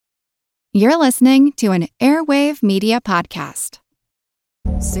You're listening to an Airwave Media Podcast.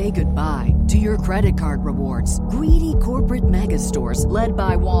 Say goodbye to your credit card rewards. Greedy corporate mega stores, led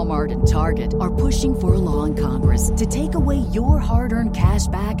by Walmart and Target, are pushing for a law in Congress to take away your hard-earned cash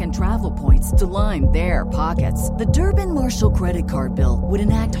back and travel points to line their pockets. The Durbin-Marshall credit card bill would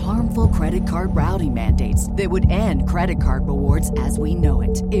enact harmful credit card routing mandates that would end credit card rewards as we know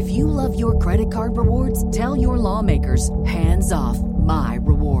it. If you love your credit card rewards, tell your lawmakers, hands off my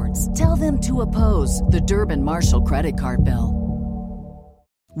rewards. Tell them to oppose the Durbin-Marshall credit card bill.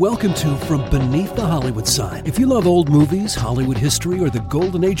 Welcome to From Beneath the Hollywood Sign. If you love old movies, Hollywood history, or the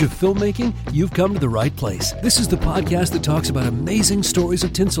golden age of filmmaking, you've come to the right place. This is the podcast that talks about amazing stories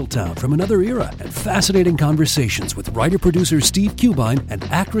of Tinseltown from another era and fascinating conversations with writer-producer Steve Cubine and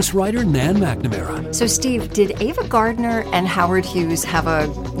actress-writer Nan McNamara. So, Steve, did Ava Gardner and Howard Hughes have a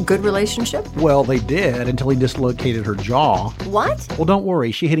good relationship? Well, they did until he dislocated her jaw. What? Well, don't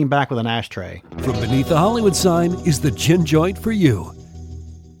worry. She hit him back with an ashtray. From Beneath the Hollywood Sign is the gin joint for you.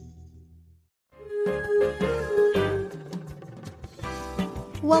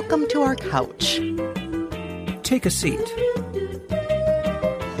 Welcome to our couch. Take a seat.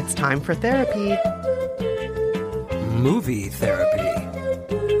 It's time for therapy. Movie therapy.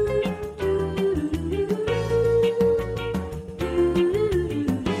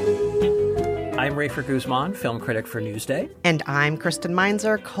 I'm Rafer Guzman, film critic for Newsday. And I'm Kristen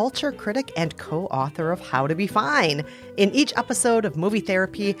Meinzer, culture critic and co-author of How to Be Fine. In each episode of Movie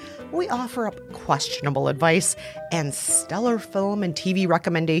Therapy, we offer up questionable advice and stellar film and TV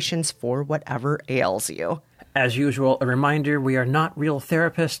recommendations for whatever ails you. As usual, a reminder, we are not real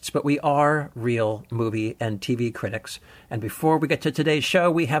therapists, but we are real movie and TV critics. And before we get to today's show,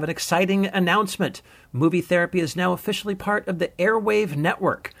 we have an exciting announcement. Movie Therapy is now officially part of the Airwave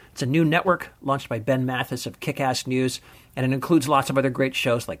Network. It's a new network launched by Ben Mathis of Kick-Ass News, and it includes lots of other great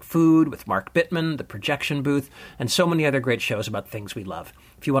shows like Food with Mark Bittman, The Projection Booth, and so many other great shows about things we love.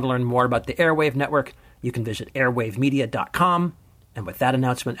 If you want to learn more about the Airwave Network, you can visit airwavemedia.com. And with that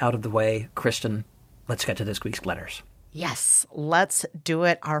announcement out of the way, Kristen, let's get to this week's letters. Yes, let's do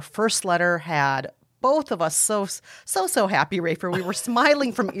it. Our first letter had both of us so happy, Rafer. We were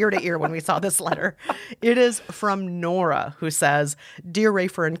smiling from ear to ear when we saw this letter. It is from Nora, who says, Dear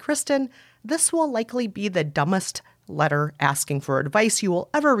Rafer and Kristen, this will likely be the dumbest letter asking for advice you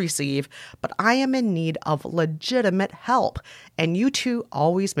will ever receive, but I am in need of legitimate help, and you two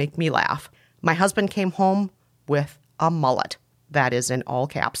always make me laugh. My husband came home with a mullet. That is in all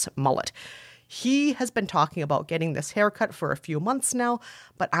caps, mullet. He has been talking about getting this haircut for a few months now,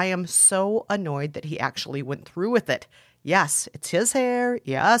 but I am so annoyed that he actually went through with it. Yes, it's his hair.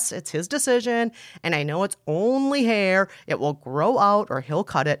 Yes, it's his decision. And I know it's only hair. It will grow out or he'll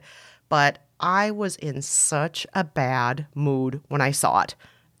cut it. But I was in such a bad mood when I saw it.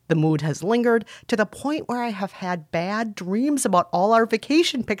 The mood has lingered to the point where I have had bad dreams about all our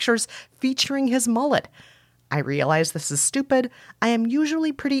vacation pictures featuring his mullet. I realize this is stupid. I am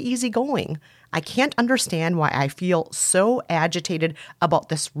usually pretty easygoing. I can't understand why I feel so agitated about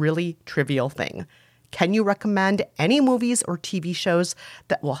this really trivial thing. Can you recommend any movies or TV shows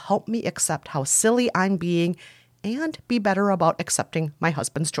that will help me accept how silly I'm being and be better about accepting my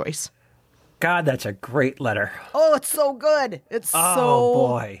husband's choice? God, that's a great letter. Oh, it's so good. It's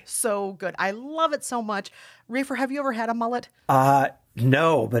so good. I love it so much. Rafer, have you ever had a mullet?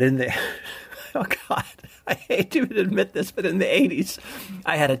 No, but in the... Oh, God, I hate to admit this, but in the 80s,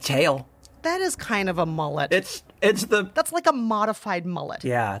 I had a tail. That is kind of a mullet. That's like a modified mullet.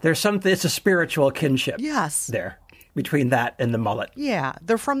 Yeah, it's a spiritual kinship. Yes. There, between that and the mullet. Yeah,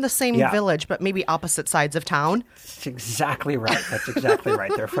 they're from the same village, but maybe opposite sides of town. That's exactly right.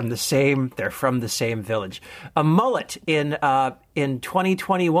 They're from the same village. A mullet in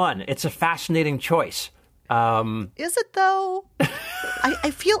 2021. It's a fascinating choice. Is it though?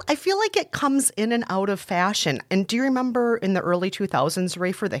 I feel like it comes in and out of fashion. And do you remember in the early 2000s,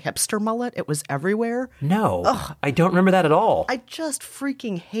 Rafer, the hipster mullet? It was everywhere. No, I don't remember that at all. I just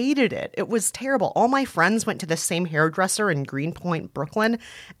freaking hated it. It was terrible. All my friends went to the same hairdresser in Greenpoint, Brooklyn,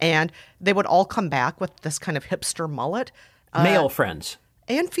 and they would all come back with this kind of hipster mullet. Male friends.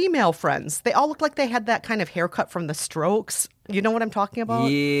 And female friends. They all looked like they had that kind of haircut from the Strokes. You know what I'm talking about?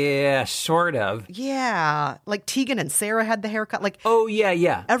 Yeah, sort of. Yeah. Like Tegan and Sarah had the haircut. Like, oh,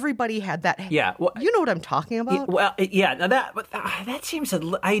 yeah. Everybody had that. Yeah. Well, you know what I'm talking about? Yeah. Now that seems,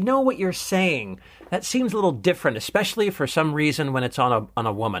 I know what you're saying. That seems a little different, especially for some reason when it's on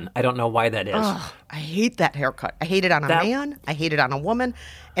a woman. I don't know why that is. Ugh, I hate that haircut. I hate it on a man. I hate it on a woman.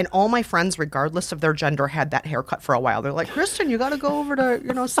 And all my friends, regardless of their gender, had that haircut for a while. They're like, Kristen, you got to go over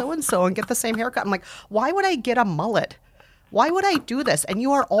to, so-and-so and get the same haircut. I'm like, why would I get a mullet? Why would I do this? And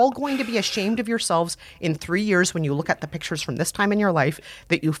you are all going to be ashamed of yourselves in 3 years when you look at the pictures from this time in your life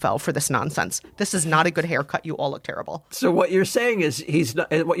that you fell for this nonsense. This is not a good haircut. You all look terrible. So what you're saying is he's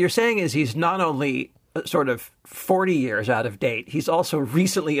not only sort of 40 years out of date, he's also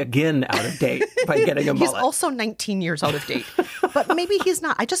recently again out of date by getting a mullet. He's also 19 years out of date. But maybe he's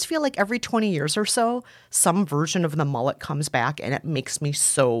not. I just feel like every 20 years or so, some version of the mullet comes back, and it makes me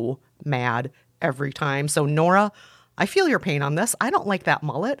so mad every time. So Nora, I feel your pain on this. I don't like that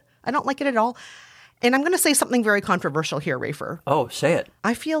mullet. I don't like it at all. And I'm going to say something very controversial here, Rafer. Oh, say it.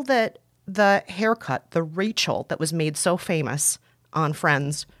 I feel that the haircut, the Rachel that was made so famous on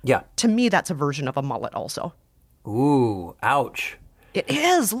Friends, to me, that's a version of a mullet also. Ooh, ouch. It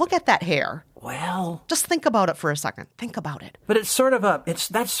is. Look at that hair. Well, just think about it for a second. Think about it. But that's sort of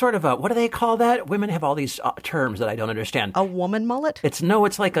a, what do they call that? Women have all these terms that I don't understand. A woman mullet? It's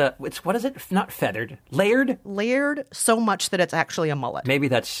what is it? Not feathered. Layered? Layered so much that it's actually a mullet.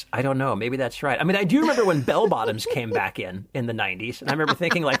 I don't know. Maybe that's right. I mean, I do remember when bell bottoms came back in the 90s. And I remember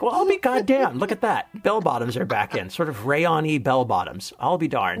thinking like, well, I'll be goddamn. Look at that. Bell bottoms are back in. Sort of rayon-y bell bottoms. I'll be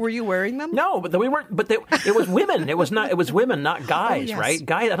darned. Were you wearing them? No, but we weren't. But it was women. It was women, not guys, right?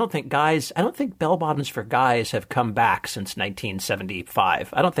 Guys, I don't think bell bottoms for guys have come back since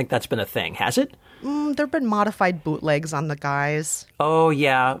 1975. I don't think that's been a thing, has it? There have been modified bootlegs on the guys. Oh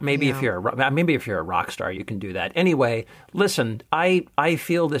yeah, maybe if you're a rock star, you can do that. Anyway, listen, I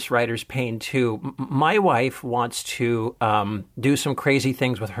feel this writer's pain too. My wife wants to do some crazy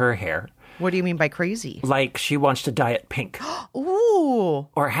things with her hair. What do you mean by crazy? Like she wants to dye it pink. Ooh.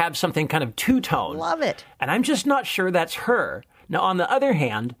 Or have something kind of two-tone. Love it. And I'm just not sure that's her. Now, on the other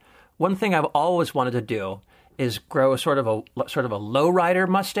hand, one thing I've always wanted to do is grow sort of a lowrider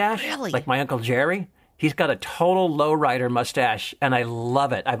mustache. Really? Like my Uncle Jerry. He's got a total lowrider mustache, and I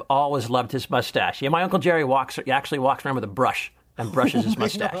love it. I've always loved his mustache. Yeah, my Uncle Jerry actually walks around with a brush and brushes his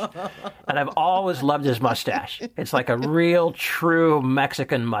mustache. And I've always loved his mustache. It's like a real, true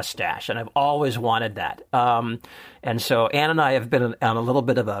Mexican mustache, and I've always wanted that. And so Ann and I have been on a little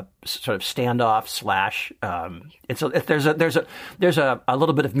bit of a sort of standoff there's a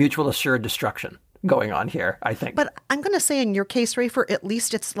little bit of mutual assured destruction going on here, I think. But I'm going to say in your case, Rafer, at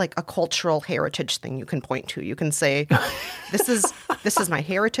least it's like a cultural heritage thing you can point to. You can say, this is my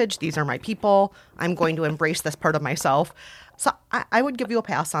heritage. These are my people. I'm going to embrace this part of myself. So I would give you a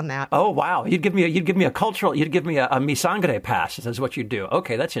pass on that. Oh, wow. You'd give me a mi sangre pass. That's what you'd do.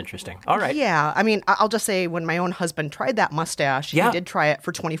 Okay, that's interesting. All right. Yeah. I mean, I'll just say when my own husband tried that mustache, he did try it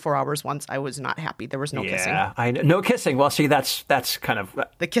for 24 hours once. I was not happy. There was no kissing. Yeah, no kissing. Well, see, that's kind of...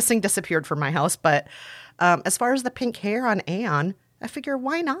 The kissing disappeared from my house. But as far as the pink hair on Anne, I figure,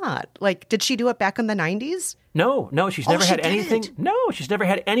 why not? Like, did she do it back in the 90s? No, she's never had anything. No, she's never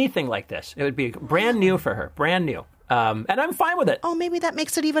had anything like this. It would be brand new for her. Brand new. And I'm fine with it. Oh, maybe that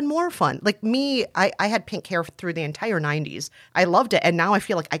makes it even more fun. Like me, I had pink hair through the entire 90s. I loved it. And now I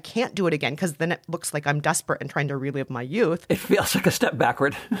feel like I can't do it again because then it looks like I'm desperate and trying to relive my youth. It feels like a step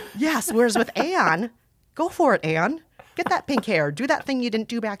backward. Yes. Whereas with Anne, go for it, Anne. Get that pink hair. Do that thing you didn't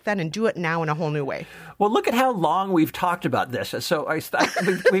do back then and do it now in a whole new way. Well, look at how long we've talked about this. So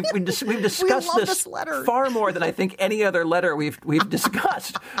we've discussed this letter far more than I think any other letter we've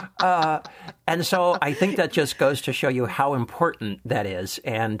discussed. And so I think that just goes to show you how important that is.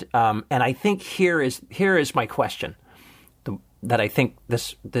 And I think here is my question that I think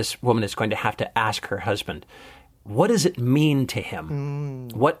this woman is going to have to ask her husband. What does it mean to him?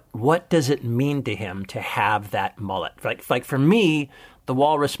 What does it mean to him to have that mullet? Like for me, the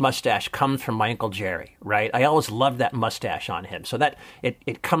walrus mustache comes from my Uncle Jerry, right? I always loved that mustache on him. So that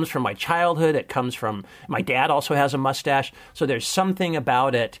it comes from my childhood. It comes from my dad also has a mustache. So there's something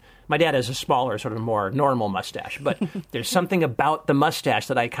about it. My dad has a smaller, sort of more normal mustache, but there's something about the mustache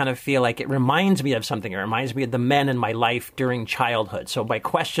that I kind of feel like it reminds me of something. It reminds me of the men in my life during childhood. So my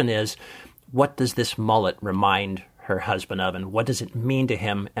question is, what does this mullet remind her husband of, and what does it mean to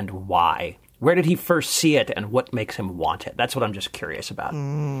him, and why? Where did he first see it, and what makes him want it? That's what I'm just curious about.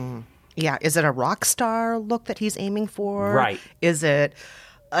 Yeah. Is it a rock star look that he's aiming for? Right. Is it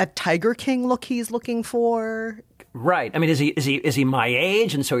a Tiger King look he's looking for? Right. I mean, is he my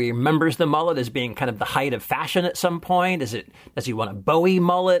age, and so he remembers the mullet as being kind of the height of fashion at some point? Does he want a Bowie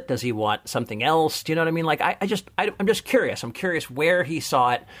mullet? Does he want something else? Do you know what I mean? Like, I'm just curious. I'm curious where he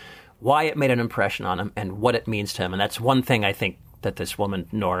saw it, why it made an impression on him, and what it means to him. And that's one thing I think that this woman,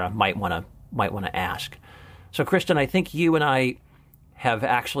 Nora, might want to ask. So, Kristen, I think you and I have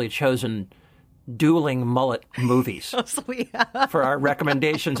actually chosen dueling mullet movies for our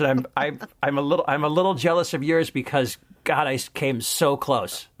recommendations, and I'm a little jealous of yours because God, I came so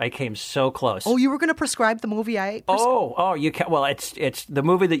close. Oh, you were going to prescribe the movie I you can. Well, it's the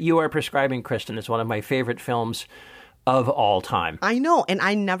movie that you are prescribing, Kristen, is one of my favorite films of all time. I know, and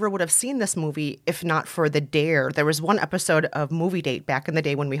I never would have seen this movie if not for the dare. There was one episode of Movie Date back in the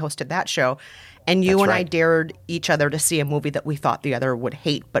day when we hosted that show, and you and I dared each other to see a movie that we thought the other would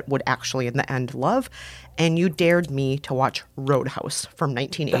hate but would actually in the end love, and you dared me to watch Roadhouse from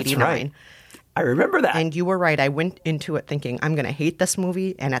 1989. That's right. I remember that. And you were right. I went into it thinking, I'm going to hate this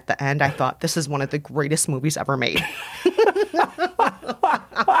movie, and at the end I thought, this is one of the greatest movies ever made.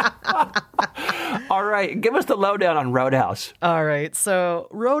 All right, give us the lowdown on Roadhouse. All right, so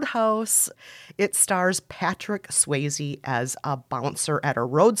Roadhouse, it stars Patrick Swayze as a bouncer at a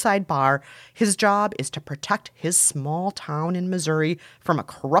roadside bar. His job is to protect his small town in Missouri from a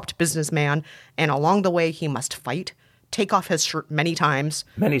corrupt businessman, and along the way he must fight, take off his shirt many times,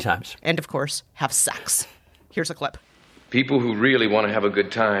 and of course, have sex. Here's a clip. People who really want to have a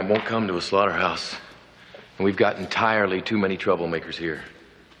good time won't come to a slaughterhouse. And we've got entirely too many troublemakers here.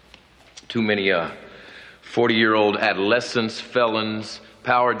 Too many 40-year-old adolescents, felons,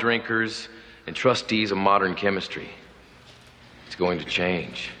 power drinkers, and trustees of modern chemistry. It's going to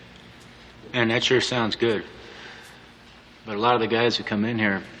change. Man, that sure sounds good. But a lot of the guys who come in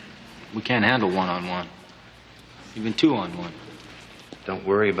here, we can't handle one-on-one. Even two-on-one. Don't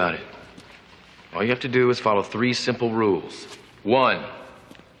worry about it. All you have to do is follow 3 simple rules. 1,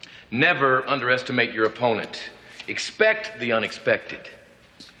 never underestimate your opponent. Expect the unexpected.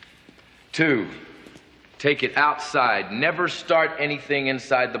 2, take it outside. Never start anything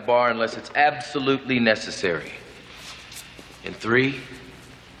inside the bar unless it's absolutely necessary. And 3,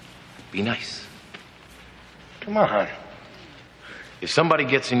 be nice. Come on. If somebody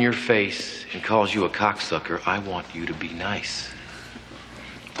gets in your face and calls you a cocksucker, I want you to be nice.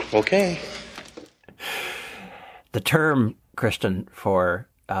 Okay. The term, Kristen, for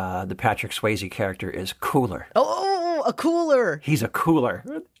the Patrick Swayze character is cooler. Oh, a cooler. He's a cooler.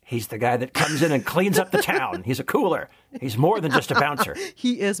 He's the guy that comes in and cleans up the town. He's a cooler. He's more than just a bouncer.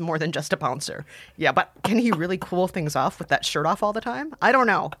 He is more than just a bouncer. Yeah, but can he really cool things off with that shirt off all the time? I don't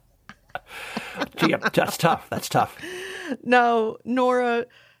know. Gee, that's tough. That's tough. No, Nora,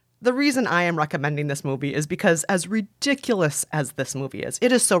 the reason I am recommending this movie is because as ridiculous as this movie is,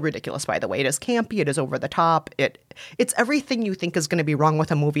 it is so ridiculous, by the way. It is campy. It is over the top. It's everything you think is going to be wrong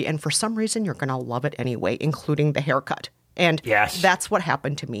with a movie, and for some reason you're going to love it anyway, including the haircut. And yes, that's what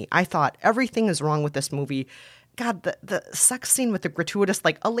happened to me. I thought everything is wrong with this movie. God, the sex scene with the gratuitous,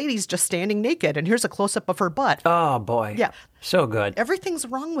 like a lady's just standing naked and here's a close-up of her butt. Oh, boy. Yeah. So good. Everything's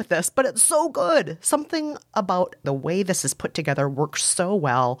wrong with this, but it's so good. Something about the way this is put together works so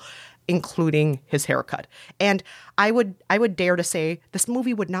well, including his haircut. And I would dare to say this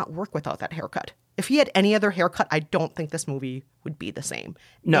movie would not work without that haircut. If he had any other haircut, I don't think this movie would be the same.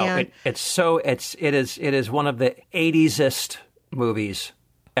 No, it is one of the 80s-est movies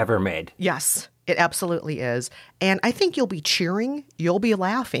ever made. Yes, it absolutely is. And I think you'll be cheering, you'll be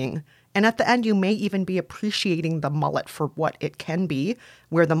laughing, and at the end you may even be appreciating the mullet for what it can be,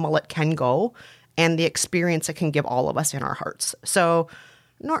 where the mullet can go, and the experience it can give all of us in our hearts. So,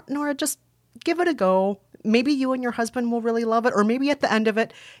 Nora, just give it a go. Maybe you and your husband will really love it, or maybe at the end of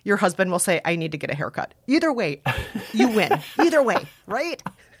it, your husband will say, I need to get a haircut. Either way, you win. Either way, right?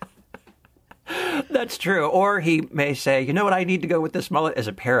 That's true. Or he may say, you know what I need to go with this mullet is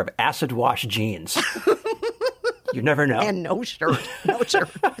a pair of acid wash jeans. You never know. And no shirt. No shirt.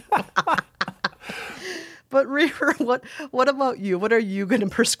 But Reaper, what about you? What are you going to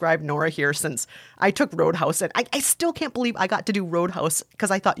prescribe Nora here, since I took Roadhouse and I still can't believe I got to do Roadhouse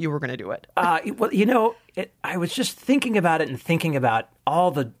because I thought you were going to do it. Well, you know, I was just thinking about it and thinking about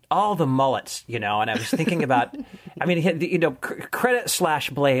all the mullets, you know, and I was thinking about, I mean, you know, credit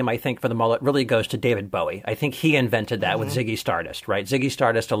 / blame, I think, for the mullet really goes to David Bowie. I think he invented that with Ziggy Stardust, right? Ziggy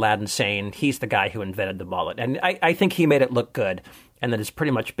Stardust, Aladdin Sane, he's the guy who invented the mullet. And I think he made it look good. And then it's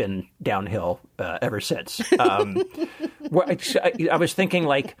pretty much been downhill ever since. I was thinking,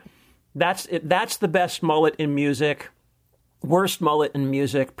 like, that's the best mullet in music. Worst mullet in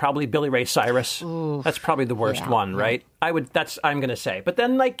music, probably Billy Ray Cyrus. Ooh, that's probably the worst one, right? I'm going to say. But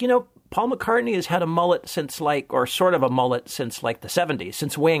then, like, you know, Paul McCartney has had a mullet since, like, or sort of a mullet since, like, the 70s,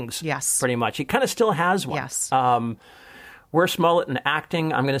 since Wings. Yes. Pretty much. He kind of still has one. Yes. Worst mullet in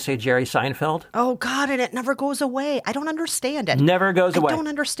acting, I'm going to say Jerry Seinfeld. Oh, God, and it never goes away. I don't understand it. Never goes away. I don't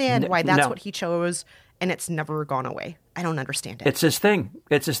understand why that's what he chose, and it's never gone away. I don't understand it. It's his thing.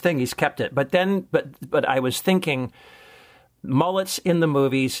 It's his thing. He's kept it. But I was thinking, mullets in the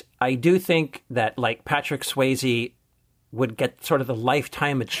movies, I do think that, like, Patrick Swayze would get sort of the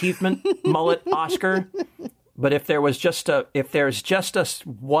Lifetime Achievement mullet Oscar. But if there's just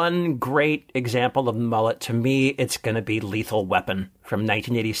one great example of mullet, to me, it's going to be Lethal Weapon from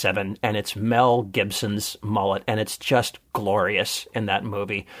 1987, and it's Mel Gibson's mullet, and it's just glorious in that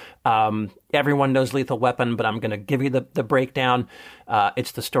movie. Everyone knows Lethal Weapon, but I'm going to give you the breakdown.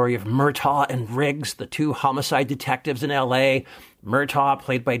 It's the story of Murtaugh and Riggs, the two homicide detectives in L.A. Murtaugh,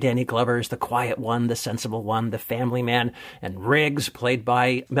 played by Danny Glover, is the quiet one, the sensible one, the family man. And Riggs, played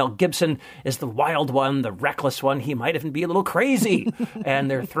by Mel Gibson, is the wild one, the reckless one. He might even be a little crazy.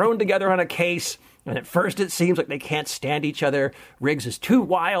 And they're thrown together on a case. And at first it seems like they can't stand each other. Riggs is too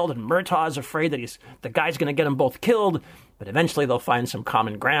wild, and Murtaugh is afraid that the guy's going to get them both killed. But eventually they'll find some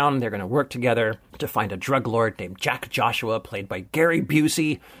common ground. They're going to work together to find a drug lord named Jack Joshua, played by Gary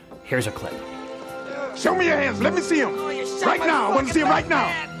Busey. Here's a clip. Show me your hands. Let me see them. Right now. I want to see them right now.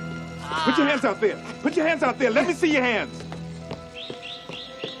 Put your hands out there. Put your hands out there. Let me see your hands.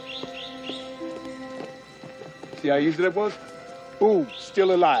 See how easy that was? Boom,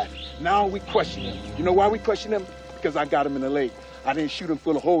 still alive. Now we question him. You know why we question him? Because I got him in the leg. I didn't shoot him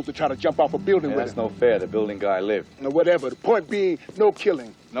full of holes to try to jump off a building with him. That's no fair. The building guy lived. No, whatever. The point being, no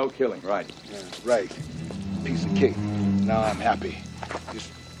killing. No killing, right. Yeah, right. Piece of cake. Now I'm happy.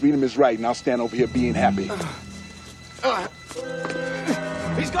 Just freedom is right, and I'll stand over here being happy.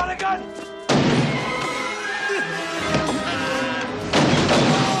 He's got a gun!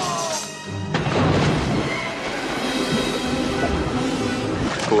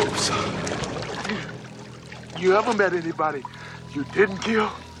 Oops. You ever met anybody you didn't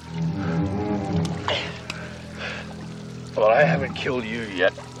kill? Well, I haven't killed you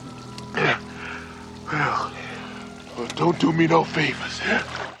yet. Well, don't do me no favors.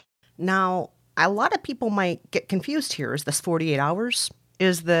 Now, a lot of people might get confused here. Is this 48 Hours?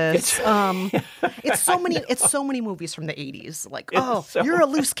 Is this it's so many movies from the 80s. Like, you're a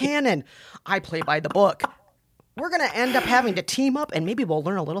loose cannon. I play by the book. We're going to end up having to team up, and maybe we'll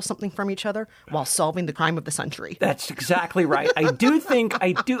learn a little something from each other while solving the crime of the century. That's exactly right. I do think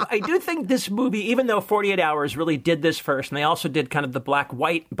this movie, even though 48 Hours really did this first, and they also did kind of the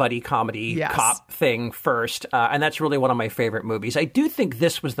black-white buddy comedy cop thing first, and that's really one of my favorite movies. I do think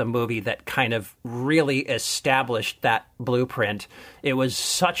this was the movie that kind of really established that blueprint. It was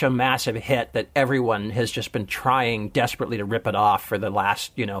such a massive hit that everyone has just been trying desperately to rip it off for the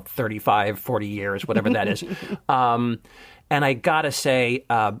last, 35, 40 years, whatever that is. And I gotta say,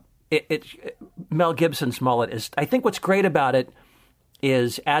 Mel Gibson's mullet is, I think what's great about it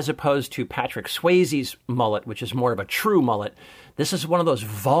is, as opposed to Patrick Swayze's mullet, which is more of a true mullet, this is one of those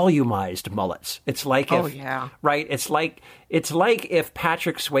volumized mullets. It's like right? It's like if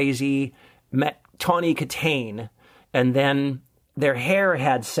Patrick Swayze met Tawny Katane and then their hair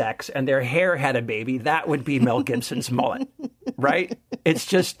had sex and their hair had a baby, that would be Mel Gibson's mullet, right? It's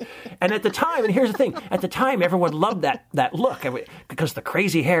just, and at the time, and here's the thing, at the time, everyone loved that look because the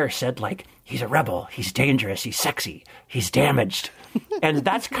crazy hair said, like, he's a rebel, he's dangerous, he's sexy, he's damaged. And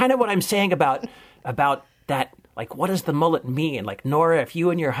that's kind of what I'm saying about that, like, what does the mullet mean? Like, Nora, if you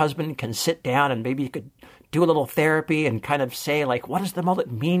and your husband can sit down and maybe you could do a little therapy and kind of say, like, what does the mullet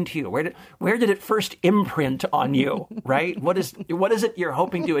mean to you? Where did it first imprint on you, right? What is it you're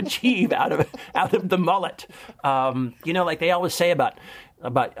hoping to achieve out of the mullet? Like they always say about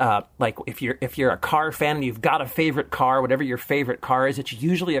like if you're a car fan and you've got a favorite car, whatever your favorite car is, it's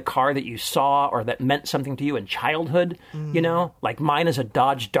usually a car that you saw or that meant something to you in childhood. Like mine is a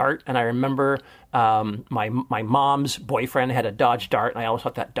Dodge Dart, and I remember my mom's boyfriend had a Dodge Dart, and I always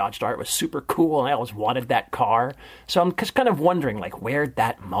thought that Dodge Dart was super cool, and I always wanted that car. So I'm just kind of wondering, like, where'd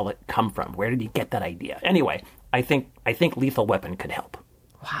that mullet come from? Where did he get that idea? Anyway, I think Lethal Weapon could help.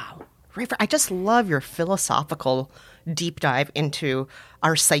 Wow. Rafer, I just love your philosophical deep dive into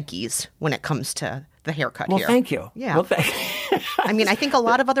our psyches when it comes to the haircut here. Well, thank you. Yeah. Well, I mean, I think a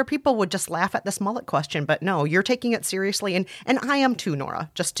lot of other people would just laugh at this mullet question, but no, you're taking it seriously, and I am too, Nora.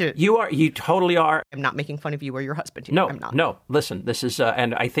 You totally are. I'm not making fun of you or your husband here. No, I'm not. No. Listen, this is,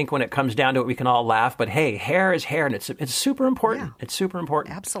 and I think when it comes down to it, we can all laugh. But hey, hair is hair, and it's super important. Yeah. It's super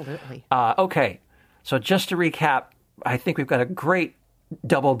important. Absolutely. Okay, so just to recap, I think we've got a great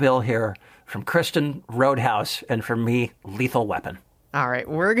double bill here from Kristen, Roadhouse, and from me, Lethal Weapon. All right,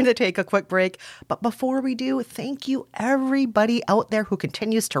 we're going to take a quick break. But before we do, thank you everybody out there who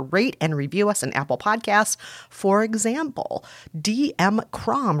continues to rate and review us in Apple Podcasts. For example, DM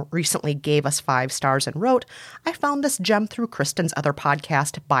Crom recently gave us 5 stars and wrote, I found this gem through Kristen's other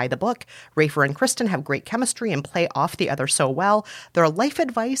podcast, By the Book. Rafer and Kristen have great chemistry and play off the other so well. Their life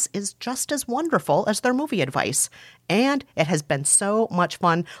advice is just as wonderful as their movie advice. And it has been so much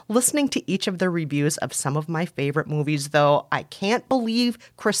fun listening to each of their reviews of some of my favorite movies, though I can't believe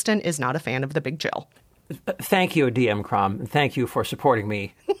Kristen is not a fan of The Big Chill. Thank you, DM Crom. Thank you for supporting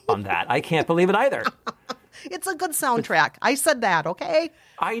me on that. I can't believe it either. It's a good soundtrack. I said that, okay?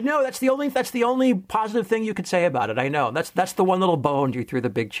 I know. That's the only positive thing you could say about it. I know. That's the one little bone you threw The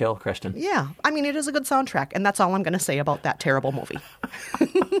Big Chill, Kristen. Yeah. I mean, it is a good soundtrack, and that's all I'm going to say about that terrible movie.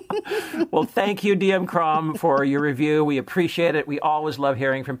 Well, thank you, DM Crom, for your review. We appreciate it. We always love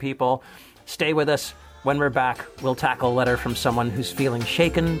hearing from people. Stay with us. When we're back, we'll tackle a letter from someone who's feeling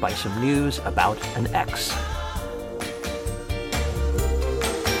shaken by some news about an ex.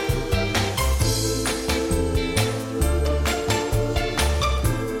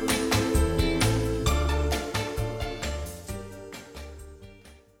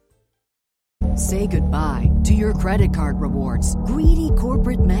 Say goodbye to your credit card rewards. Greedy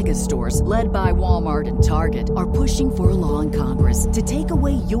corporate mega stores, led by Walmart and Target, are pushing for a law in Congress to take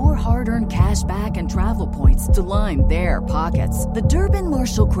away your hard-earned cash back and travel points to line their pockets. The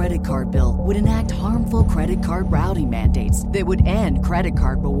Durbin-Marshall credit card bill would enact harmful credit card routing mandates that would end credit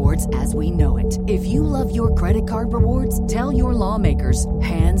card rewards as we know it. If you love your credit card rewards, tell your lawmakers,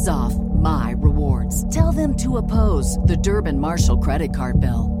 hands off my rewards. Tell them to oppose the Durbin-Marshall credit card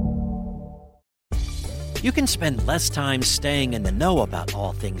bill. You can spend less time staying in the know about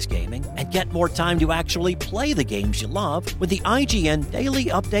all things gaming and get more time to actually play the games you love with the IGN Daily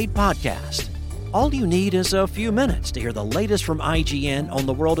Update podcast. All you need is a few minutes to hear the latest from IGN on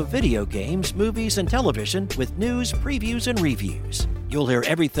the world of video games, movies, and television with news, previews, and reviews. You'll hear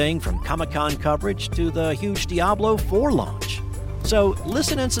everything from Comic-Con coverage to the huge Diablo 4 launch. So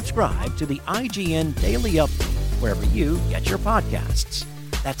listen and subscribe to the IGN Daily Update wherever you get your podcasts.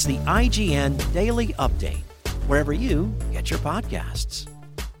 That's the IGN Daily Update, wherever you get your podcasts.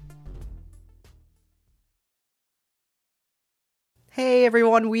 Hey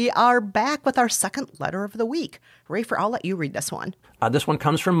everyone, we are back with our second letter of the week. Rafer, I'll let you read this one. This one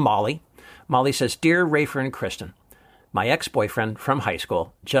comes from Molly. Molly says, Dear Rafer and Kristen, my ex-boyfriend from high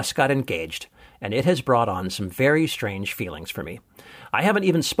school just got engaged, and it has brought on some very strange feelings for me. I haven't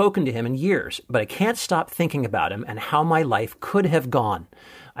even spoken to him in years, but I can't stop thinking about him and how my life could have gone.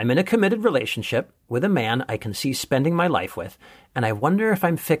 I'm in a committed relationship with a man I can see spending my life with, and I wonder if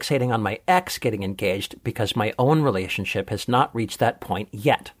I'm fixating on my ex getting engaged because my own relationship has not reached that point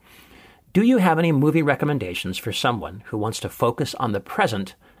yet. Do you have any movie recommendations for someone who wants to focus on the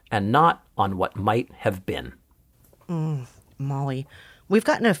present and not on what might have been? Molly, we've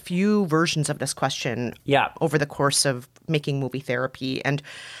gotten a few versions of this question over the course of making movie therapy, and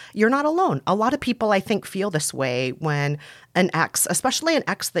you're not alone. A lot of people, I think, feel this way when an ex, especially an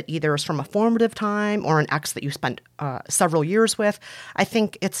ex that either is from a formative time or an ex that you spent several years with, I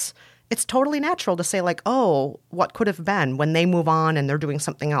think it's totally natural to say like, oh, what could have been when they move on and they're doing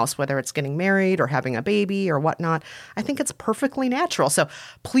something else, whether it's getting married or having a baby or whatnot. I think it's perfectly natural. So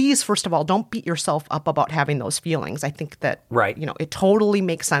please, first of all, don't beat yourself up about having those feelings. I think that, it totally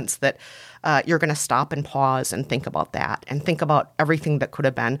makes sense that you're going to stop and pause and think about that and think about everything that could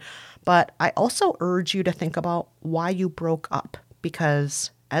have been. But I also urge you to think about why you broke up,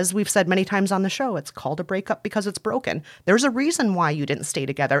 because as we've said many times on the show, it's called a breakup because it's broken. There's a reason why you didn't stay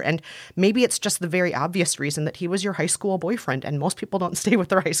together. And maybe it's just the very obvious reason that he was your high school boyfriend. And most people don't stay with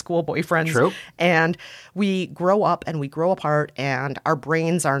their high school boyfriends. True. And we grow up and we grow apart and our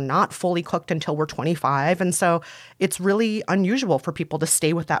brains are not fully cooked until we're 25. And so it's really unusual for people to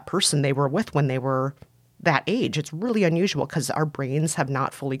stay with that person they were with when they were that age. It's really unusual because our brains have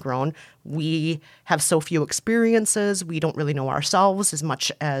not fully grown. We have so few experiences. We don't really know ourselves as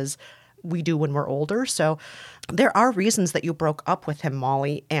much as we do when we're older. So there are reasons that you broke up with him,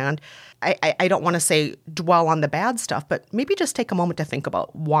 Molly. And I don't want to say dwell on the bad stuff, but maybe just take a moment to think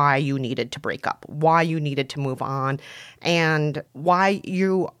about why you needed to break up, why you needed to move on, and why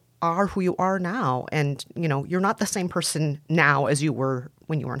you are who you are now. And, you're not the same person now as you were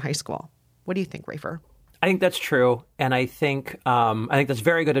when you were in high school. What do you think, Rafer? I think that's true, and I think that's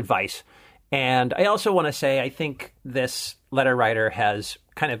very good advice. And I also want to say I think this letter writer has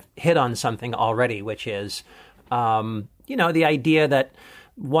kind of hit on something already, which is, the idea that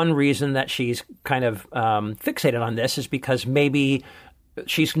one reason that she's kind of fixated on this is because maybe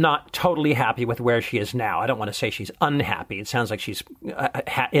she's not totally happy with where she is now. I don't want to say she's unhappy. It sounds like she's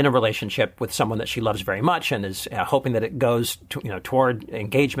in a relationship with someone that she loves very much and is hoping that it goes toward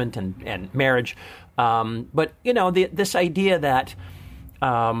engagement and marriage. But this idea that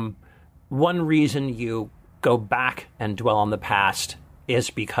one reason you go back and dwell on the past is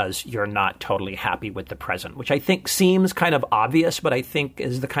because you're not totally happy with the present, which I think seems kind of obvious, but I think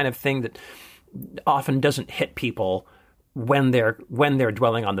is the kind of thing that often doesn't hit people when they're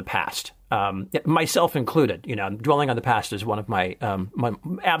dwelling on the past, myself included. Dwelling on the past is one of my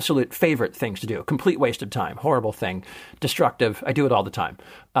absolute favorite things to do. A complete waste of time, horrible thing, destructive. I do it all the time,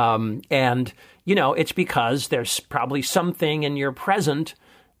 and it's because there's probably something in your present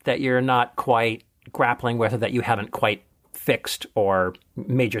that you're not quite grappling with, or that you haven't quite fixed or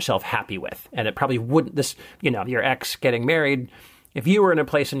made yourself happy with, and it probably wouldn't. Your ex getting married. If you were in a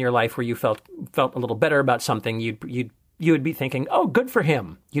place in your life where you felt a little better about something, you would be thinking, oh, good for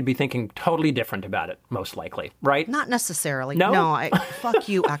him. You'd be thinking totally different about it, most likely, right? Not necessarily. No? Fuck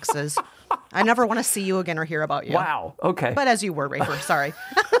you, exes. I never want to see you again or hear about you. Wow, okay. But as you were, Rafer, sorry.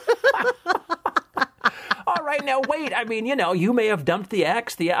 All right, now wait. I mean, you may have dumped the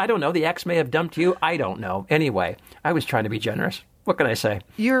ex. I don't know. The ex may have dumped you. I don't know. Anyway, I was trying to be generous. What can I say?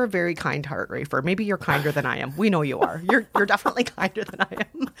 You're a very kind heart, Rafer. Maybe you're kinder than I am. We know you are. You're definitely kinder than I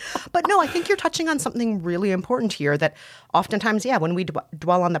am. But no, I think you're touching on something really important here that oftentimes, when we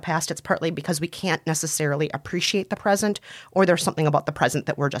dwell on the past, it's partly because we can't necessarily appreciate the present, or there's something about the present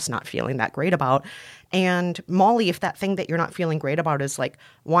that we're just not feeling that great about. And Molly, if that thing that you're not feeling great about is like,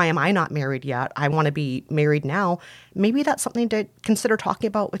 why am I not married yet? I want to be married now. Maybe that's something to consider talking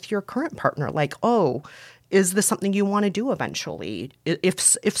about with your current partner. Like, oh, is this something you want to do eventually? If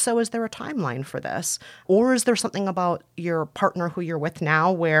so, is there a timeline for this? Or is there something about your partner who you're with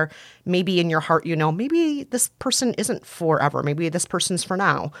now where maybe in your heart, maybe this person isn't forever. Maybe this person's for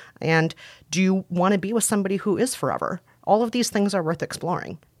now. And do you want to be with somebody who is forever? All of these things are worth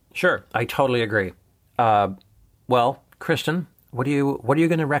exploring. Sure. I totally agree. Well, Kristen, what are you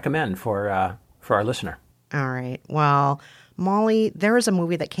going to recommend for our listener? All right. Well, Molly, there is a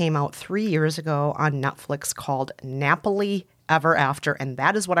movie that came out 3 years ago on Netflix called Nappily Ever After, and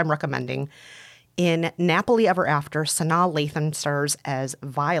that is what I'm recommending. In Nappily Ever After, Sanaa Lathan stars as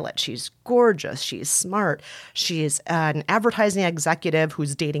Violet. She's gorgeous. She's smart. She's an advertising executive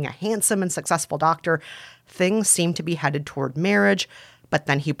who's dating a handsome and successful doctor. Things seem to be headed toward marriage, but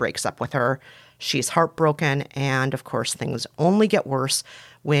then he breaks up with her. She's heartbroken, and of course, things only get worse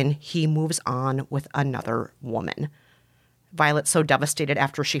when he moves on with another woman. Violet's so devastated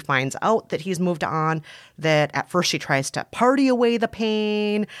after she finds out that he's moved on that at first she tries to party away the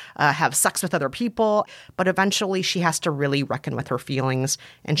pain, have sex with other people, but eventually she has to really reckon with her feelings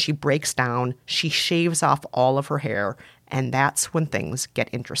and she breaks down. She shaves off all of her hair, and that's when things get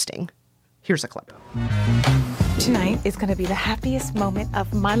interesting. Here's a clip. Tonight is going to be the happiest moment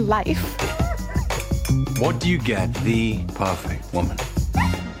of my life. What do you get? The perfect woman.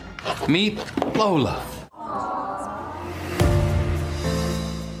 Meet Lola.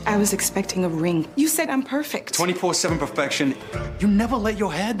 I was expecting a ring. You said I'm perfect. 24/7 perfection. You never let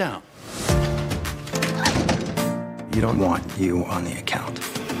your hair down. You don't want you on the account.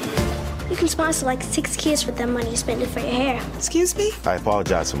 You can sponsor like 6 kids with that money you spend it for your hair. Excuse me? I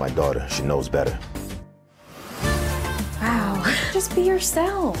apologize to my daughter. She knows better. Wow. Just be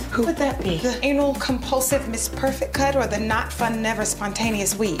yourself. Who would that be? The anal compulsive Miss Perfect cut or the not fun, never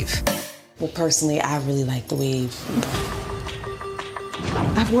spontaneous weave? Well, personally, I really like the weave.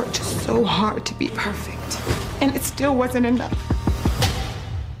 I've worked so hard to be perfect, and it still wasn't enough.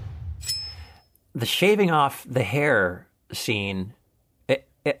 The shaving off the hair scene,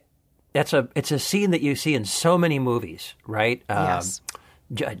 it's a scene that you see in so many movies, right? Yes.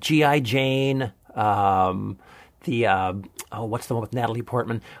 G.I. Jane, what's the one with Natalie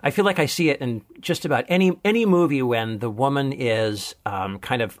Portman? I feel like I see it in just about any movie when the woman is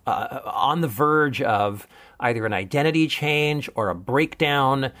kind of on the verge of either an identity change or a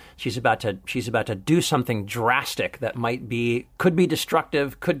breakdown. She's about to do something drastic that could be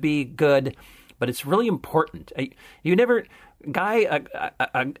destructive, could be good, but it's really important. A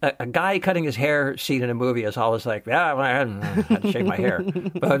guy cutting his hair scene in a movie is always like, I had to shave my hair.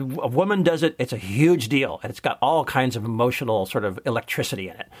 But a woman does it, it's a huge deal. And it's got all kinds of emotional sort of electricity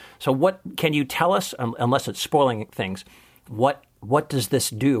in it. So what can you tell us, unless it's spoiling things, what does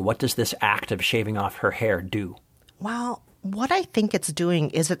this do? What does this act of shaving off her hair do? Well, what I think it's doing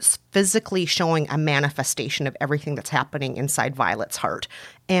is it's physically showing a manifestation of everything that's happening inside Violet's heart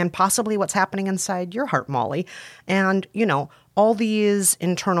and possibly what's happening inside your heart, Molly. And, all these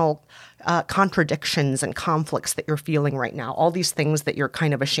internal contradictions and conflicts that you're feeling right now, all these things that you're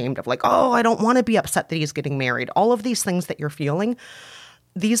kind of ashamed of, like, oh, I don't want to be upset that he's getting married. All of these things that you're feeling,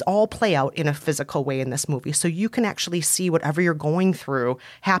 these all play out in a physical way in this movie. So you can actually see whatever you're going through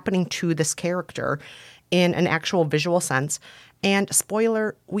happening to this character in an actual visual sense. And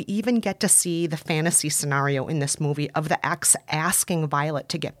spoiler, we even get to see the fantasy scenario in this movie of the ex asking Violet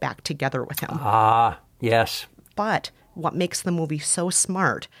to get back together with him. Ah, yes. But what makes the movie so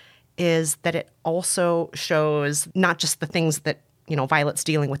smart is that it also shows not just the things that, you know, Violet's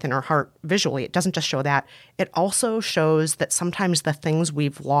dealing with in her heart visually. It doesn't just show that. It also shows that sometimes the things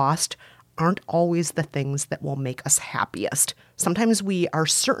we've lost aren't always the things that will make us happiest. Sometimes we are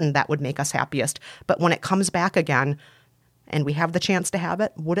certain that would make us happiest, but when it comes back again and we have the chance to have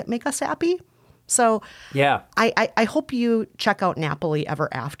it, would it make us happy? So yeah, I hope you check out Napoli Ever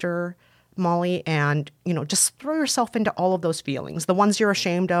After, Molly, and, you know, just throw yourself into all of those feelings, the ones you're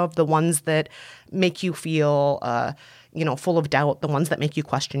ashamed of, the ones that make you feel, you know, full of doubt, the ones that make you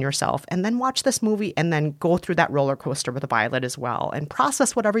question yourself, and then watch this movie and then go through that roller coaster with Violet as well and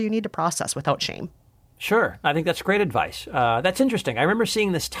process whatever you need to process without shame. Sure. I think that's great advice. That's interesting. I remember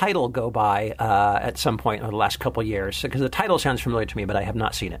seeing this title go by at some point in the last couple of years, because the title sounds familiar to me, but I have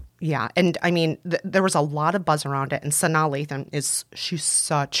not seen it. Yeah. And I mean, there was a lot of buzz around it. And Sanaa Lathan she's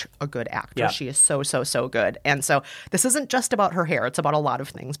such a good actor. Yeah. She is so, so, so good. And so this isn't just about her hair. It's about a lot of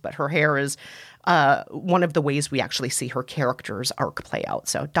things. But her hair is one of the ways we actually see her character's arc play out.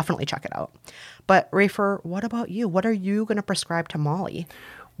 So definitely check it out. But Rafer, what about you? What are you going to prescribe to Molly?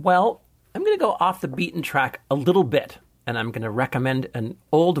 Well, I'm going to go off the beaten track a little bit, and I'm going to recommend an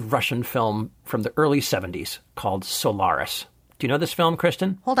old Russian film from the early 70s called Solaris. Do you know this film,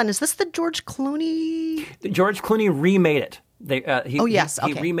 Kristen? Hold on. Is this the George Clooney? George Clooney remade it. Yes.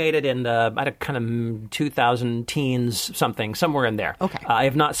 He remade it in the kind of 2000 teens, somewhere in there. Okay. I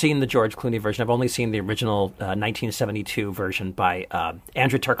have not seen the George Clooney version. I've only seen the original 1972 version by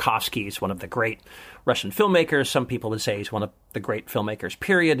Andrei Tarkovsky. He's one of the great Russian filmmakers. Some people would say he's one of the great filmmakers,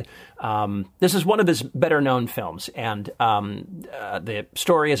 period. This is one of his better-known films, and the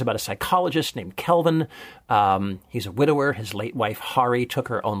story is about a psychologist named Kelvin. He's a widower. His late wife, Hari, took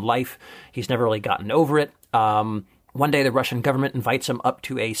her own life. He's never really gotten over it. One day, the Russian government invites him up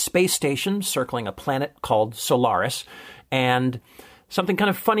to a space station circling a planet called Solaris, and something kind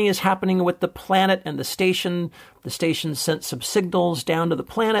of funny is happening with the planet and the station. The station sent some signals down to the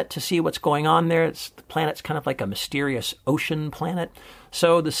planet to see what's going on there. The planet's kind of like a mysterious ocean planet.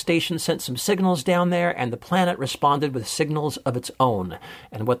 So the station sent some signals down there, and the planet responded with signals of its own.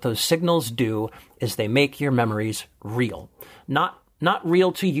 And what those signals do is they make your memories real. Not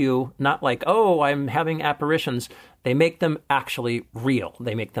real to you, not like, oh, I'm having apparitions. They make them actually real.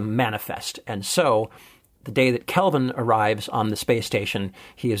 They make them manifest. And so the day that Kelvin arrives on the space station,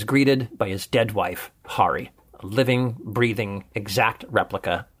 he is greeted by his dead wife, Hari, a living, breathing, exact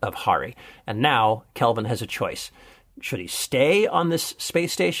replica of Hari. And now Kelvin has a choice. Should he stay on this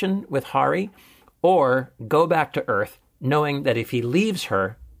space station with Hari, or go back to Earth, knowing that if he leaves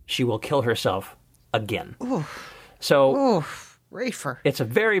her, she will kill herself again? Oof. So, Rafer. It's a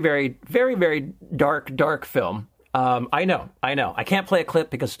very, very, very, very dark film. I know. I can't play a clip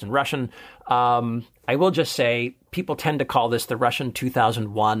because it's in Russian. I will just say people tend to call this the Russian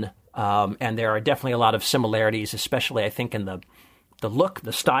 2001, and there are definitely a lot of similarities, especially I think in the look,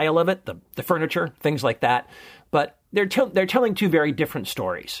 the style of it, the furniture, things like that. But they're telling two very different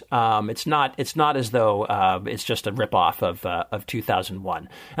stories. It's not as though it's just a ripoff of 2001.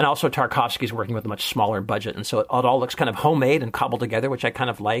 And also Tarkovsky's working with a much smaller budget, and so it all looks kind of homemade and cobbled together, which I kind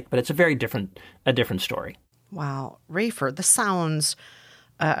of like. But it's a very different story. Wow, Rafer, this sounds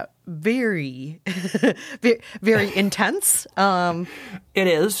very, very intense. It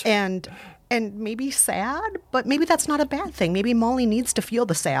is, and maybe sad, but maybe that's not a bad thing. Maybe Molly needs to feel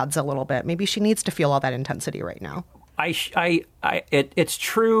the sads a little bit. Maybe she needs to feel all that intensity right now. It's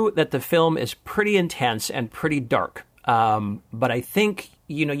true that the film is pretty intense and pretty dark. But I think,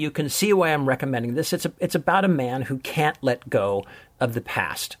 you can see why I'm recommending this. It's about a man who can't let go of the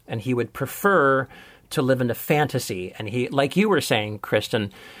past, and he would prefer to live in a fantasy. And he, like you were saying,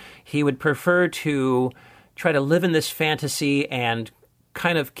 Kristen, he would prefer to try to live in this fantasy and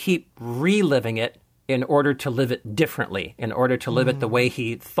kind of keep reliving it in order to live it differently, in order to live it the way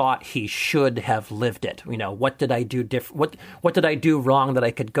he thought he should have lived it. What did I do what did I do wrong that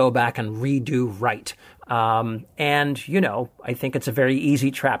I could go back and redo right? And I think it's a very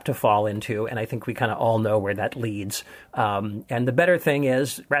easy trap to fall into, and I think we kind of all know where that leads. And the better thing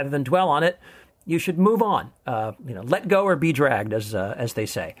is, rather than dwell on it, you should move on. Let go or be dragged, as they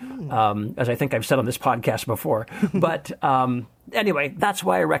say, as I think I've said on this podcast before. But anyway, that's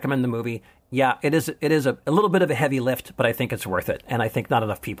why I recommend the movie. Yeah, it is a little bit of a heavy lift, but I think it's worth it. And I think not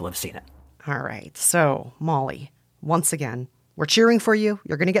enough people have seen it. All right. So, Molly, once again, we're cheering for you.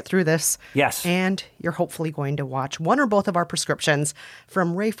 You're going to get through this. Yes. And you're hopefully going to watch one or both of our prescriptions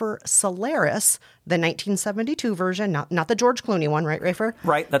from Rafer Solaris, the 1972 version, not the George Clooney one, right, Rafer?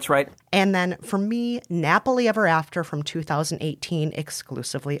 Right, that's right. And then for me, Napoli Ever After from 2018,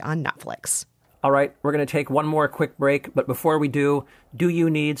 exclusively on Netflix. All right, we're going to take one more quick break. But before we do you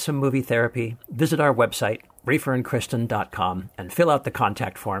need some movie therapy? Visit our website, RaferandKristen.com, and fill out the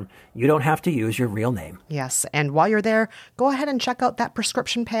contact form. You don't have to use your real name. Yes, and while you're there, go ahead and check out that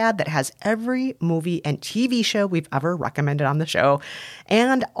prescription pad that has every movie and TV show we've ever recommended on the show.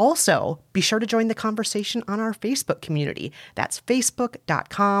 And also, be sure to join the conversation on our Facebook community. That's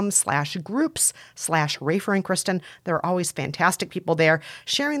facebook.com/groups/RaferandKristen. There are always fantastic people there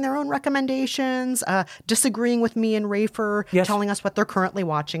sharing their own recommendations, disagreeing with me and Rafer, telling us what they're currently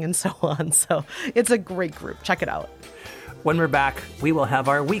watching and so on. So it's a great group. Check it out. When we're back, we will have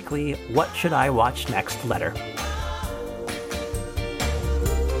our weekly What Should I Watch Next letter.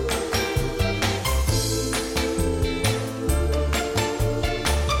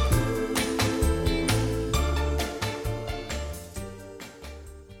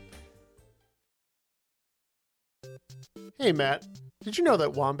 Hey, Matt, did you know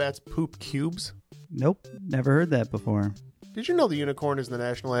that wombats poop cubes? Nope, never heard that before. Did you know the unicorn is the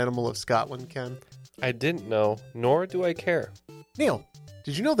national animal of Scotland, Ken? I didn't know, nor do I care. Neil,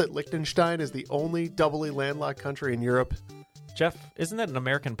 did you know that Liechtenstein is the only doubly landlocked country in Europe? Jeff, isn't that an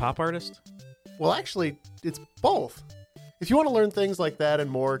American pop artist? Well, actually, it's both. If you want to learn things like that and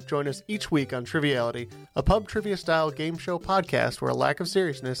more, join us each week on Triviality, a pub trivia-style game show podcast where a lack of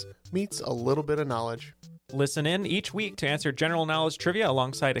seriousness meets a little bit of knowledge. Listen in each week to answer general knowledge trivia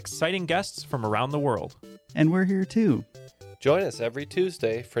alongside exciting guests from around the world. And we're here too. Join us every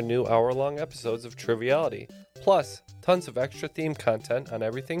Tuesday for new hour-long episodes of Triviality, plus tons of extra theme content on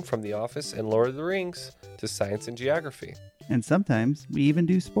everything from The Office and Lord of the Rings to science and geography. And sometimes we even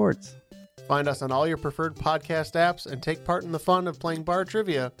do sports. Find us on all your preferred podcast apps and take part in the fun of playing bar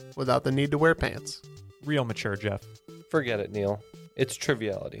trivia without the need to wear pants. Real mature, Jeff. Forget it, Neil. It's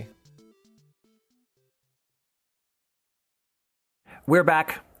Triviality. We're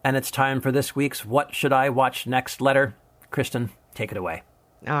back, and it's time for this week's What Should I Watch Next letter. Kristen, take it away.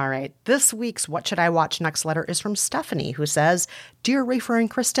 All right. This week's What Should I Watch Next letter is from Stephanie, who says, Dear Rafer and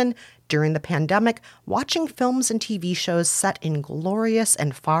Kristen, during the pandemic, watching films and TV shows set in glorious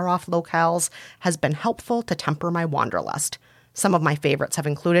and far-off locales has been helpful to temper my wanderlust. Some of my favorites have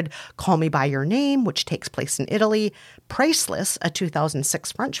included Call Me By Your Name, which takes place in Italy, Priceless, a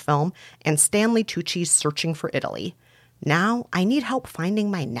 2006 French film, and Stanley Tucci's Searching for Italy. Now, I need help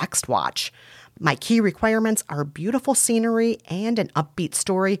finding my next watch. My key requirements are beautiful scenery and an upbeat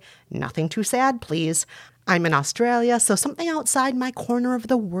story. Nothing too sad, please. I'm in Australia, so something outside my corner of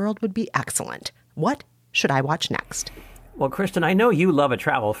the world would be excellent. What should I watch next? Well, Kristen, I know you love a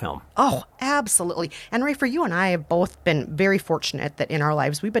travel film. Oh, absolutely. And Rafer, you and I have both been very fortunate that in our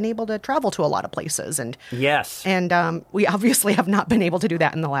lives we've been able to travel to a lot of places. And yes. And we obviously have not been able to do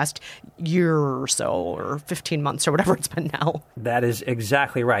that in the last year or so, or 15 months or whatever it's been now. That is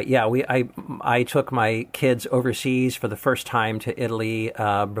exactly right. Yeah, I took my kids overseas for the first time to Italy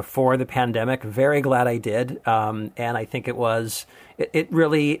before the pandemic. Very glad I did. And I think it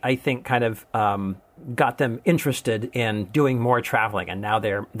really, I think, kind of got them interested in doing more traveling, and now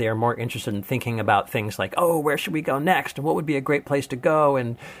they're more interested in thinking about things like, oh, where should we go next, and what would be a great place to go,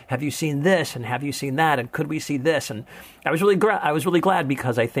 and have you seen this, and have you seen that, and could we see this? And I was really glad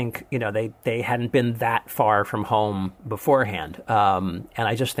because I think they hadn't been that far from home beforehand, and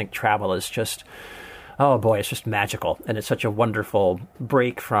I just think travel is just, oh boy, it's just magical, and it's such a wonderful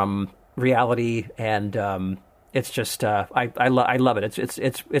break from reality, and it's just I love it.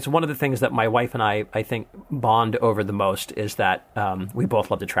 It's one of the things that my wife and I think bond over the most is that we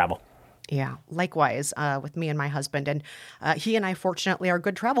both love to travel. Yeah, likewise with me and my husband. And he and I, fortunately, are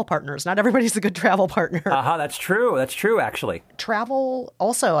good travel partners. Not everybody's a good travel partner. That's true. That's true, actually. Travel,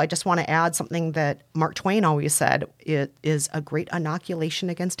 also, I just want to add something that Mark Twain always said. It is a great inoculation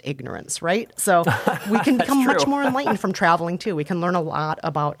against ignorance, right? So we can become much more enlightened from traveling, too. We can learn a lot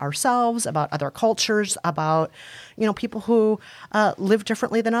about ourselves, about other cultures, about people who live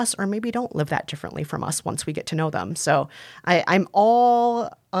differently than us or maybe don't live that differently from us once we get to know them. So I'm all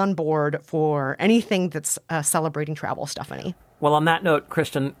on board for anything that's celebrating travel, Stephanie. Well, on that note,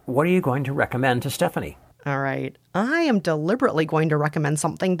 Kristen, what are you going to recommend to Stephanie? All right. I am deliberately going to recommend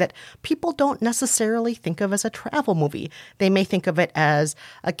something that people don't necessarily think of as a travel movie. They may think of it as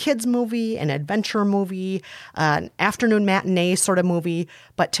a kids movie, an adventure movie, an afternoon matinee sort of movie.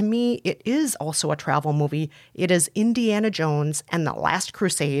 But to me, it is also a travel movie. It is Indiana Jones and the Last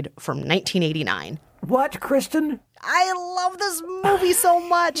Crusade from 1989. What, Kristen? I love this movie so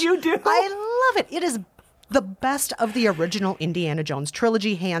much. You do? I love it. It is the best of the original Indiana Jones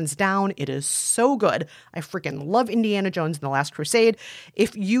trilogy, hands down. It is so good. I freaking love Indiana Jones and the Last Crusade.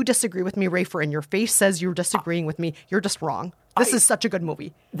 If you disagree with me, Rafer, and your face says you're disagreeing with me, you're just wrong. This is such a good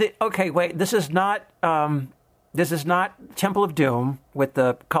movie. Okay, wait. This is not Temple of Doom with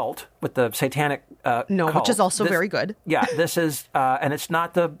the cult, with the satanic No, cult. which is also very good. Yeah, this is, and it's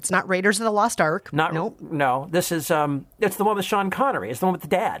not the... It's not Raiders of the Lost Ark. Nope. No, this is, it's the one with Sean Connery. It's the one with the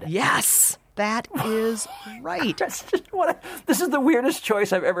dad. Yes, that is right. This is the weirdest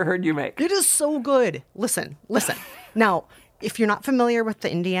choice I've ever heard you make. It is so good. Listen. Now, if you're not familiar with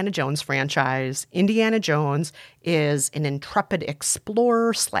the Indiana Jones franchise, Indiana Jones is an intrepid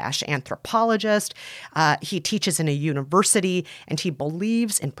explorer / anthropologist. He teaches in a university, and he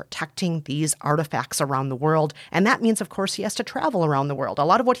believes in protecting these artifacts around the world. And that means, of course, he has to travel around the world. A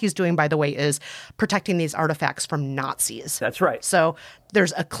lot of what he's doing, by the way, is protecting these artifacts from Nazis. That's right. So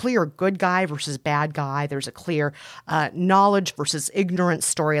there's a clear good guy versus bad guy. There's a clear knowledge versus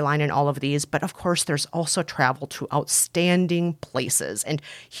ignorance storyline in all of these. But of course, there's also travel to outstanding places. And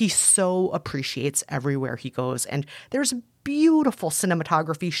he so appreciates everywhere he goes. And there's beautiful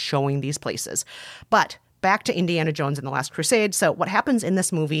cinematography showing these places. But back to Indiana Jones and the Last Crusade. So what happens in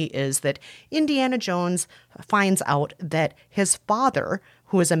this movie is that Indiana Jones finds out that his father,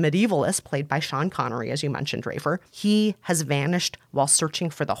 who is a medievalist played by Sean Connery, as you mentioned, Rafer, he has vanished while searching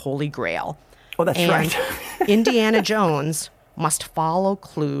for the Holy Grail. Oh, that's right. Indiana Jones must follow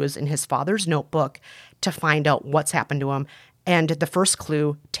clues in his father's notebook to find out what's happened to him. And the first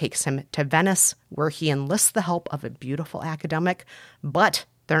clue takes him to Venice, where he enlists the help of a beautiful academic. But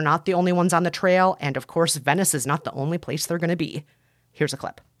they're not the only ones on the trail. And of course, Venice is not the only place they're going to be. Here's a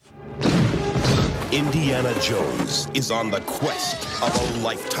clip. Indiana Jones is on the quest of a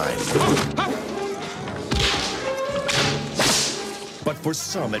lifetime. But for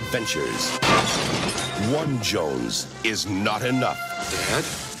some adventures, one Jones is not enough. Dad?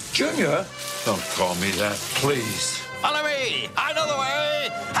 Junior? Don't call me that, please. Follow me! I know the way!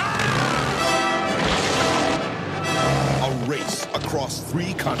 A race across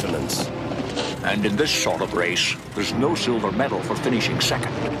 3 continents. And in this sort of race, there's no silver medal for finishing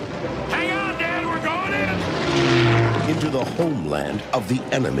second. Hang on, Dad, we're going in! Into the homeland of the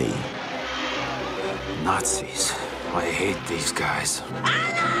enemy. Nazis. I hate these guys.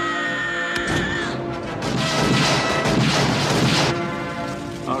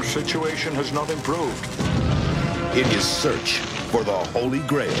 Our situation has not improved. In his search for the Holy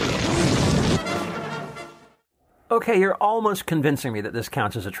Grail. Okay, you're almost convincing me that this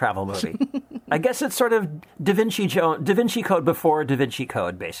counts as a travel movie. I guess it's sort of Da Vinci Code before Da Vinci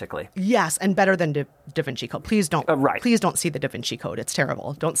Code, basically. Yes, and better than Da Vinci Code. Please don't. Please don't see the Da Vinci Code. It's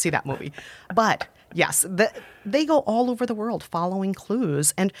terrible. Don't see that movie. But yes, they go all over the world following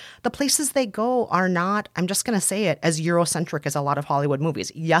clues, and the places they go are not, I'm just going to say it, as Eurocentric as a lot of Hollywood movies.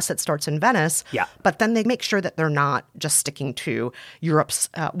 Yes, it starts in Venice, but then they make sure that they're not just sticking to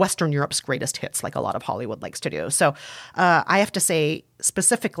Western Europe's greatest hits like a lot of Hollywood likes to do. So I have to say,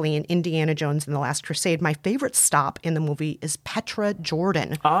 specifically in Indiana Jones and the Last Crusade, my favorite stop in the movie is Petra,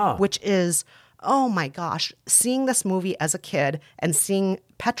 Jordan, which is, oh my gosh, seeing this movie as a kid and seeing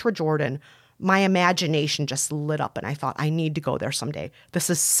Petra, Jordan, my imagination just lit up and I thought, I need to go there someday. This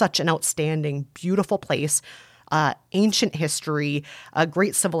is such an outstanding, beautiful place, ancient history, a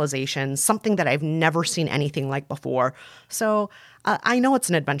great civilization, something that I've never seen anything like before. So I know it's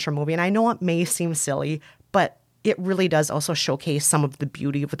an adventure movie and I know it may seem silly, but it really does also showcase some of the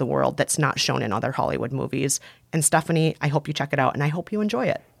beauty of the world that's not shown in other Hollywood movies. And Stephanie, I hope you check it out and I hope you enjoy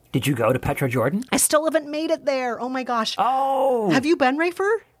it. Did you go to Petra, Jordan? I still haven't made it there. Oh my gosh. Oh. Have you been,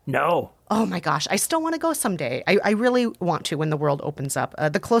 Rafer? No. Oh my gosh. I still want to go someday. I really want to when the world opens up.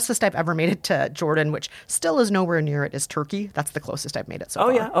 The closest I've ever made it to Jordan, which still is nowhere near it, is Turkey. That's the closest I've made it so far.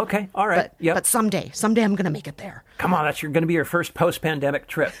 Oh yeah. Okay. All right. But someday I'm going to make it there. Come on. That's going to be your first post-pandemic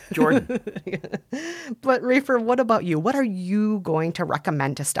trip, Jordan. But Rafer, what about you? What are you going to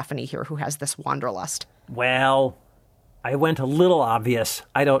recommend to Stephanie here who has this wanderlust? Well, I went a little obvious.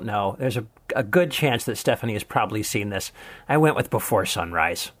 I don't know. There's a good chance that Stephanie has probably seen this. I went with Before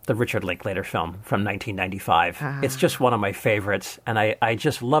Sunrise, the Richard Linklater film from 1995. It's just one of my favorites, and I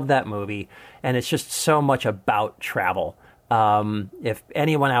just love that movie, and it's just so much about travel. If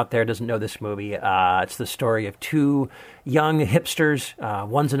anyone out there doesn't know this movie, it's the story of two young hipsters.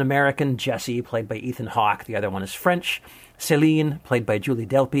 One's an American, Jesse, played by Ethan Hawke. The other one is French, Céline, played by Julie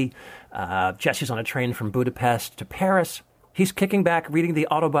Delpy. Jesse's on a train from Budapest to Paris. He's kicking back, reading the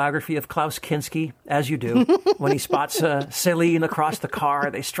autobiography of Klaus Kinski, as you do. When he spots Céline across the car,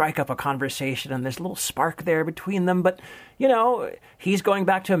 they strike up a conversation, and there's a little spark there between them. But, you know, he's going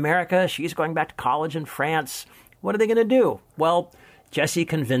back to America. She's going back to college in France. What are they going to do? Well, Jesse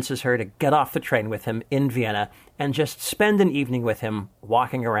convinces her to get off the train with him in Vienna and just spend an evening with him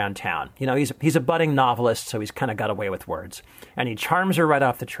walking around town. You know, he's a budding novelist, so he's kind of got away with words. And he charms her right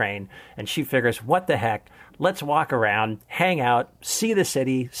off the train, and she figures, what the heck? Let's walk around, hang out, see the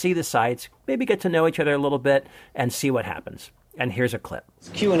city, see the sights, maybe get to know each other a little bit, and see what happens. And here's a clip. It's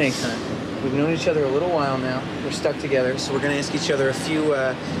Q&A time. We've known each other a little while now. We're stuck together, so we're going to ask each other a few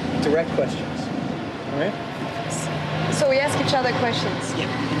direct questions. All right? So we ask each other questions? Yeah,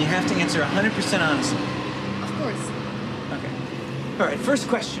 and you have to answer 100% honestly. Of course. Okay. All right, first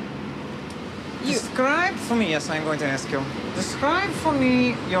question. Describe for me, yes, I'm going to ask you. Describe for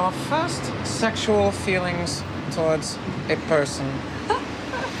me your first sexual feelings towards a person.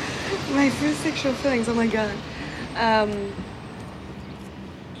 My first sexual feelings, oh my God.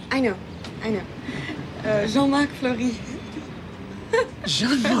 I know. Jean-Marc Fleury.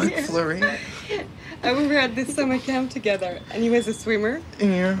 Jean-Marc Fleury? We were at this summer camp together, and he was a swimmer.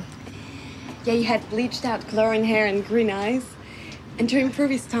 Yeah. Yeah, he had bleached out glowing hair and green eyes. And to improve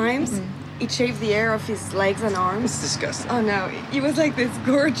his times, he shaved the hair off his legs and arms. It's disgusting. Oh no, he was like this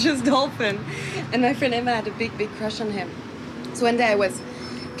gorgeous dolphin. And my friend Emma had a big, big crush on him. So one day I was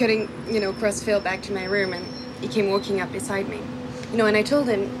cutting, across field back to my room, and he came walking up beside me. And I told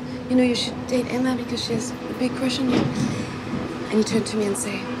him, you should date Emma because she has a big crush on you. And he turned to me and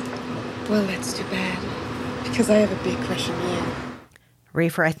said, well, that's too bad, because I have a big crush on you.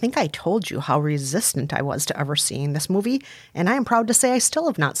 Rafer, I think I told you how resistant I was to ever seeing this movie, and I am proud to say I still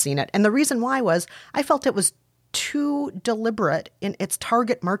have not seen it. And the reason why was I felt it was too deliberate in its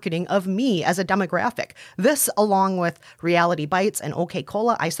target marketing of me as a demographic. This, along with Reality Bites and OK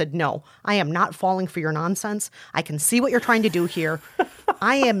Cola, I said, no, I am not falling for your nonsense. I can see what you're trying to do here.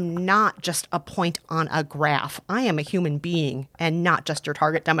 I am not just a point on a graph. I am a human being and not just your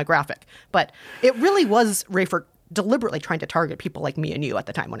target demographic. But it really was, Rafer, deliberately trying to target people like me and you at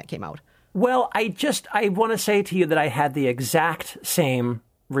the time when it came out. Well, I want to say to you that I had the exact same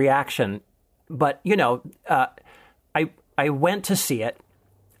reaction. But, I went to see it,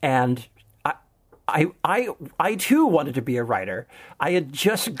 and I too wanted to be a writer. I had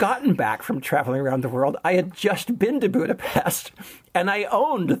just gotten back from traveling around the world. I had just been to Budapest, and I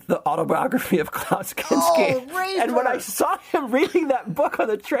owned the autobiography of Klaus Kinski. Oh, and when I saw him reading that book on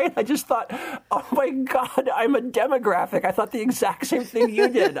the train, I just thought, oh my God, I'm a demographic. I thought the exact same thing you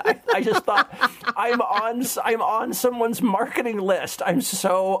did. I just thought, I'm on someone's marketing list. I'm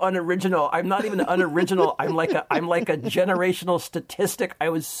so unoriginal. I'm not even unoriginal. I'm like a generational statistic. I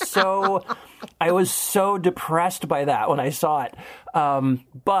was so depressed by that when I saw it.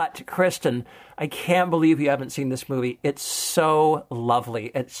 But Kristen, I can't believe you haven't seen this movie. It's so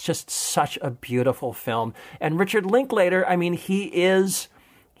lovely. It's just such a beautiful film. And Richard Linklater, I mean, he is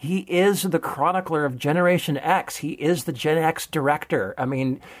the chronicler of Generation X. He is the Gen X director. I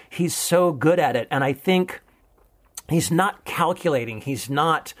mean, he's so good at it. And I think he's not calculating. He's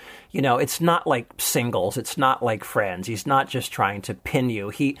not, it's not like Singles. It's not like Friends. He's not just trying to pin you.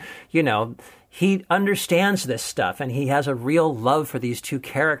 He understands this stuff, and he has a real love for these two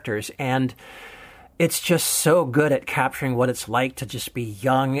characters. And it's just so good at capturing what it's like to just be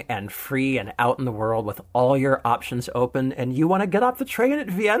young and free and out in the world with all your options open. And you want to get off the train at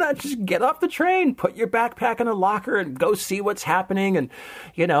Vienna? Just get off the train, put your backpack in a locker and go see what's happening. And,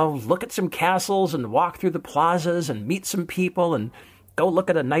 look at some castles and walk through the plazas and meet some people and go look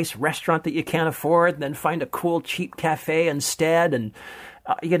at a nice restaurant that you can't afford and then find a cool, cheap cafe instead. And,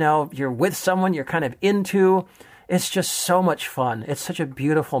 you're with someone you're kind of into. It's just so much fun. It's such a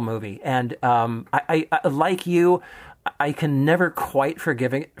beautiful movie. And I like you, I can never quite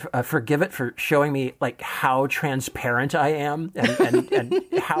forgive it for showing me like how transparent I am and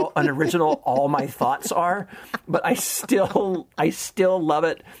how unoriginal all my thoughts are. But I still love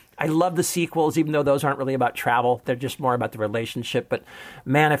it. I love the sequels, even though those aren't really about travel. They're just more about the relationship. But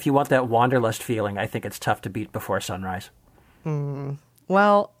man, if you want that wanderlust feeling, I think it's tough to beat Before Sunrise.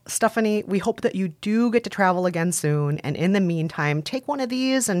 Well, Stephanie, we hope that you do get to travel again soon. And in the meantime, take one of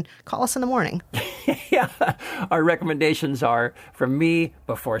these and call us in the morning. Yeah. Our recommendations are from me,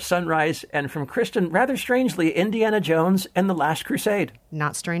 Before Sunrise, and from Kristen, rather strangely, Indiana Jones and The Last Crusade.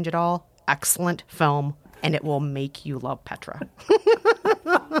 Not strange at all. Excellent film. and it will make you love Petra.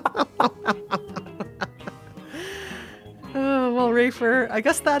 Oh, well, Rafer, I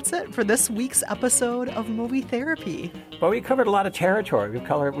guess that's it for this week's episode of Movie Therapy. Well, we covered a lot of territory.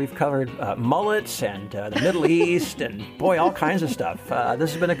 We've covered mullets and the Middle East and, boy, all kinds of stuff.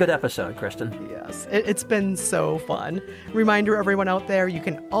 This has been a good episode, Kristen. Yes, it's been so fun. Reminder, everyone out there, you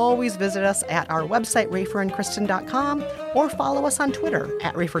can always visit us at our website, raferandkristen.com, or follow us on Twitter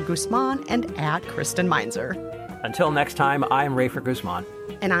at Rafer Guzman and at Kristen Meinzer. Until next time, I'm Rafer Guzman.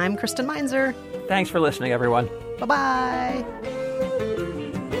 And I'm Kristen Meinzer. Thanks for listening, everyone. Bye-bye.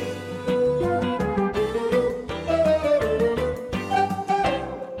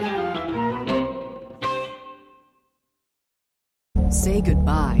 Say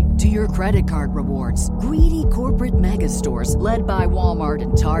goodbye to your credit card rewards. Greedy corporate mega stores, led by Walmart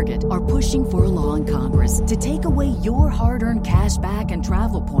and Target, are pushing for a law in Congress to take away your hard-earned cash back and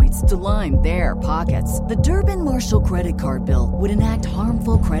travel points to line their pockets. The Durbin-Marshall credit card bill would enact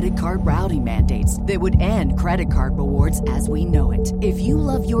harmful credit card routing mandates that would end credit card rewards as we know it. If you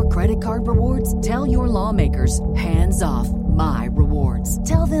love your credit card rewards, tell your lawmakers, hands off my rewards.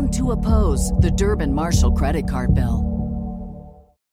 Tell them to oppose the Durbin-Marshall credit card bill.